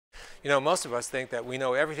You know, most of us think that we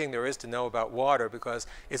know everything there is to know about water because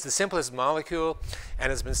it's the simplest molecule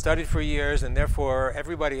and it's been studied for years, and therefore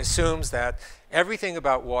everybody assumes that everything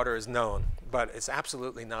about water is known, but it's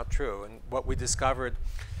absolutely not true. And what we discovered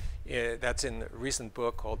that's in a recent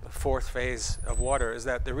book called The Fourth Phase of Water is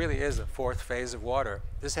that there really is a fourth phase of water.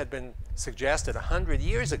 This had been suggested 100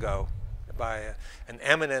 years ago by an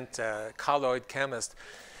eminent colloid chemist.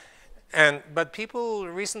 But people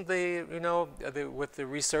recently, you know, with the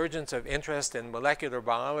resurgence of interest in molecular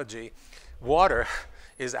biology, water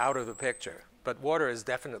is out of the picture. But water is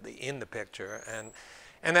definitely in the picture.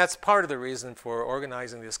 And that's part of the reason for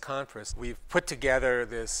organizing this conference. We've put together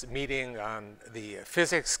this meeting on the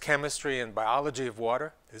physics, chemistry, and biology of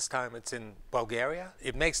water. This time it's in Bulgaria.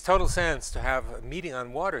 It makes total sense to have a meeting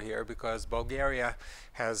on water here because Bulgaria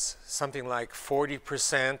has something like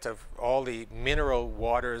 40% of all the mineral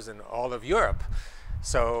waters in all of Europe.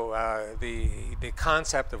 So the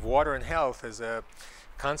concept of water and health is a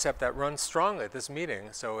concept that runs strongly at this meeting.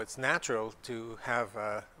 So it's natural to have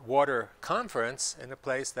a water conference in a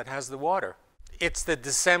place that has the water. It's the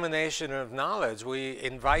dissemination of knowledge. We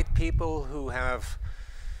invite people who have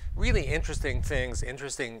really interesting things,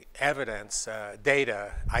 interesting evidence,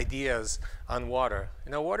 data, ideas on water.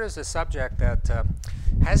 You know, water is a subject that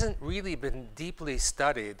hasn't really been deeply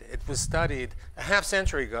studied. It was studied a half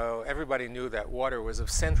century ago. Everybody knew that water was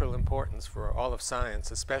of central importance for all of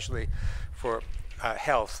science, especially for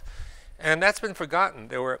health. And that's been forgotten.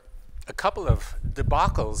 There were a couple of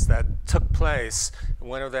debacles that took place.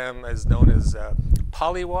 One of them is known as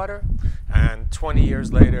polywater, and 20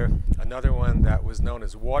 years later, another one that was known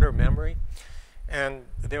as water memory. And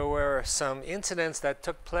there were some incidents that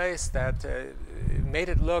took place that made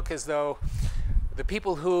it look as though the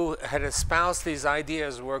people who had espoused these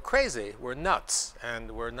ideas were crazy, were nuts,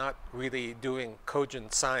 and were not really doing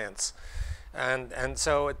cogent science. And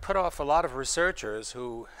so it put off a lot of researchers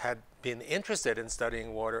who had been interested in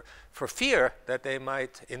studying water for fear that they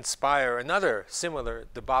might inspire another similar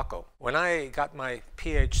debacle. When I got my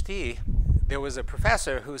PhD, there was a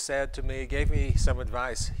professor who said to me, gave me some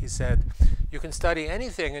advice. He said, you can study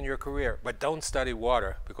anything in your career, but don't study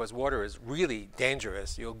water, because water is really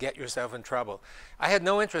dangerous. You'll get yourself in trouble. I had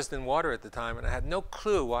no interest in water at the time, and I had no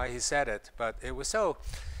clue why he said it, but it was so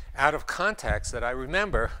out of context that I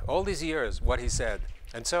remember all these years what he said.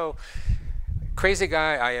 And so, crazy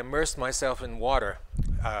guy, I immersed myself in water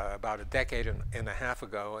about a decade and a half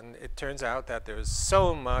ago, and it turns out that there's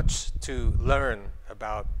so much to learn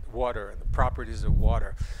about water and the properties of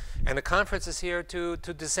water. And the conference is here to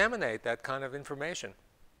disseminate that kind of information.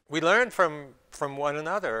 We learn from one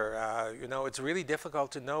another. You know, it's really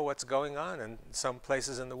difficult to know what's going on in some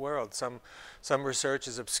places in the world. Some research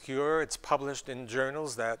is obscure. It's published in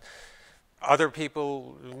journals that other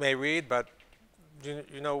people may read, but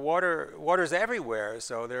you know, water's everywhere.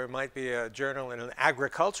 So there might be a journal in an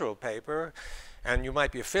agricultural paper, and you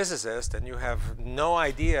might be a physicist, and you have no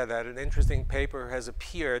idea that an interesting paper has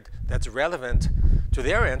appeared that's relevant to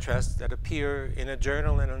their interests that appear in a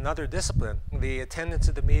journal in another discipline. The attendance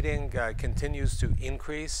at the meeting continues to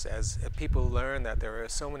increase as people learn that there are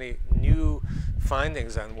so many new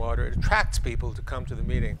findings on water. It attracts people to come to the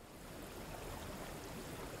meeting.